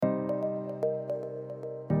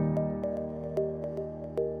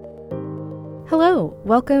Hello,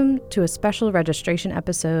 welcome to a special registration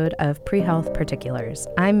episode of Prehealth Particulars.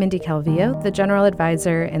 I'm Mindy Calvillo, the General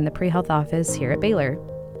Advisor in the Prehealth office here at Baylor.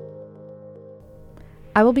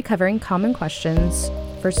 I will be covering common questions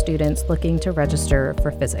for students looking to register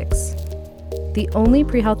for physics. The only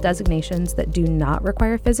prehealth designations that do not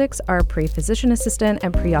require physics are pre-physician assistant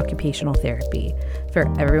and pre-occupational therapy. For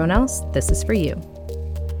everyone else, this is for you.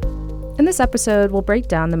 In this episode, we'll break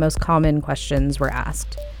down the most common questions we're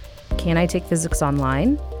asked. Can I take physics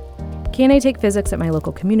online? Can I take physics at my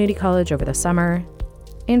local community college over the summer?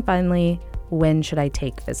 And finally, when should I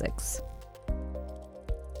take physics?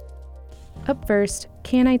 Up first,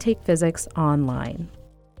 can I take physics online?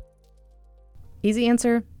 Easy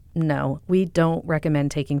answer, no. We don't recommend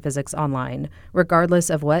taking physics online, regardless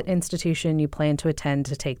of what institution you plan to attend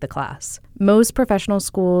to take the class. Most professional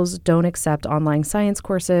schools don't accept online science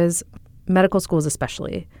courses, medical schools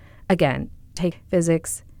especially. Again, take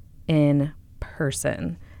physics in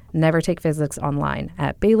person. Never take physics online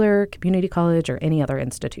at Baylor, community college, or any other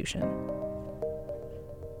institution.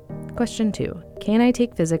 Question 2. Can I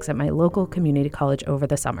take physics at my local community college over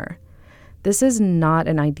the summer? This is not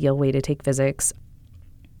an ideal way to take physics.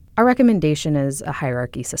 Our recommendation is a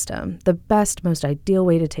hierarchy system. The best, most ideal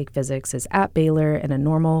way to take physics is at Baylor in a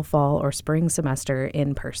normal fall or spring semester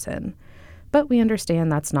in person. But we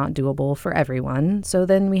understand that's not doable for everyone, so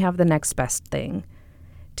then we have the next best thing.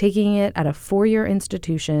 Taking it at a four-year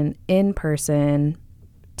institution in person,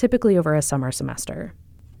 typically over a summer semester.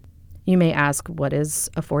 You may ask, what is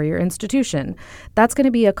a four-year institution? That's going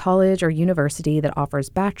to be a college or university that offers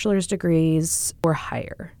bachelor's degrees or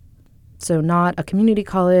higher. So not a community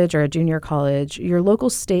college or a junior college. Your local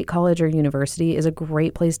state college or university is a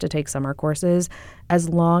great place to take summer courses as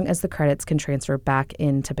long as the credits can transfer back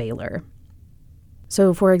into Baylor.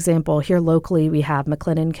 So for example, here locally we have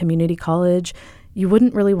McLennan Community College. You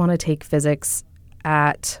wouldn't really want to take physics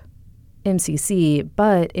at MCC,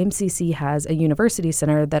 but MCC has a university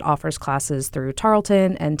center that offers classes through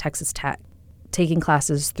Tarleton and Texas Tech. Taking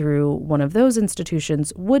classes through one of those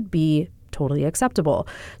institutions would be totally acceptable.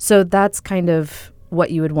 So that's kind of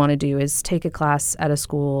what you would want to do, is take a class at a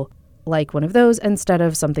school like one of those instead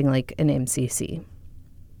of something like an MCC.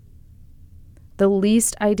 The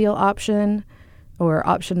least ideal option, or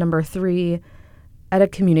option number 3, at a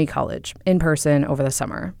community college in person over the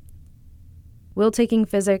summer. Will taking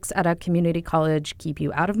physics at a community college keep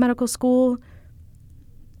you out of medical school?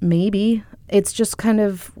 Maybe. It's just kind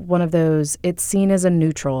of one of those, it's seen as a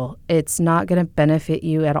neutral. It's not going to benefit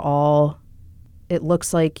you at all. It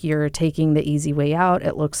looks like you're taking the easy way out.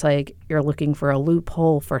 It looks like you're looking for a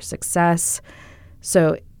loophole for success.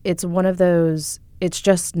 So it's one of those, it's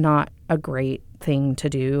just not a great thing to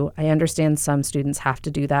do. I understand some students have to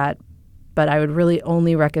do that, but I would really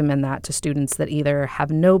only recommend that to students that either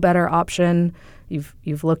have no better option,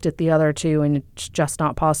 you've looked at the other two and it's just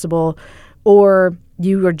not possible, or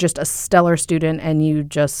you are just a stellar student and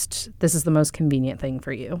this is the most convenient thing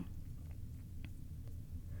for you.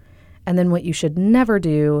 And then what you should never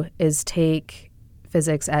do is take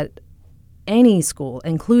physics at any school,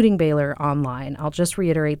 including Baylor, online. I'll just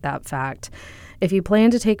reiterate that fact. If you plan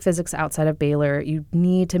to take physics outside of Baylor, you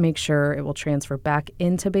need to make sure it will transfer back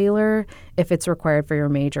into Baylor if it's required for your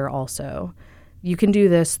major also. You can do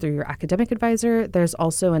this through your academic advisor. There's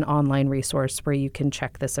also an online resource where you can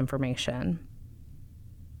check this information.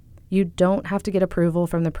 You don't have to get approval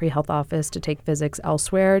from the prehealth office to take physics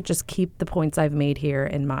elsewhere. Just keep the points I've made here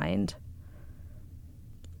in mind.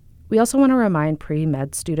 We also want to remind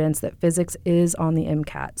pre-med students that physics is on the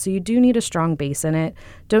MCAT, so you do need a strong base in it.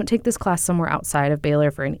 Don't take this class somewhere outside of Baylor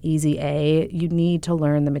for an easy A. You need to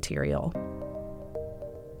learn the material.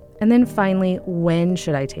 And then finally, when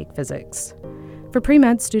should I take physics? For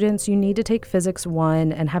pre-med students, you need to take Physics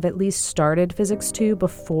 1 and have at least started Physics 2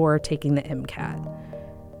 before taking the MCAT.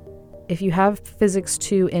 If you have Physics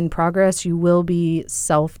 2 in progress, you will be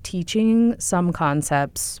self-teaching some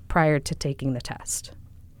concepts prior to taking the test.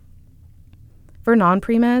 For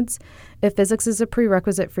non-pre-meds, if physics is a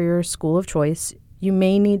prerequisite for your school of choice, you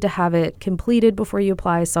may need to have it completed before you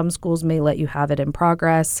apply. Some schools may let you have it in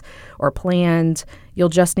progress or planned. You'll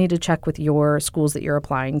just need to check with your schools that you're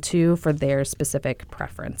applying to for their specific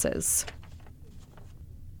preferences.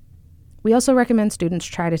 We also recommend students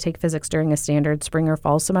try to take physics during a standard spring or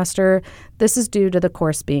fall semester. This is due to the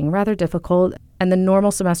course being rather difficult and the normal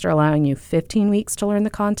semester allowing you 15 weeks to learn the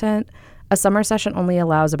content. A summer session only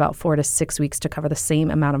allows about 4 to 6 weeks to cover the same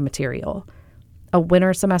amount of material. A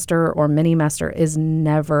winter semester or mini-mester is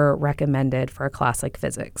never recommended for a class like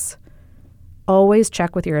physics. Always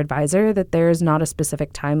check with your advisor that there is not a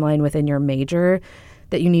specific timeline within your major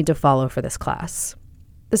that you need to follow for this class.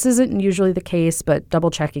 This isn't usually the case, but double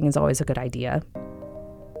checking is always a good idea.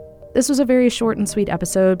 This was a very short and sweet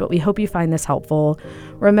episode, but we hope you find this helpful.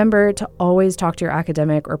 Remember to always talk to your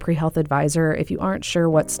academic or pre-health advisor if you aren't sure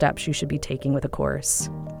what steps you should be taking with a course.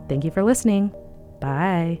 Thank you for listening.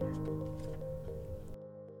 Bye.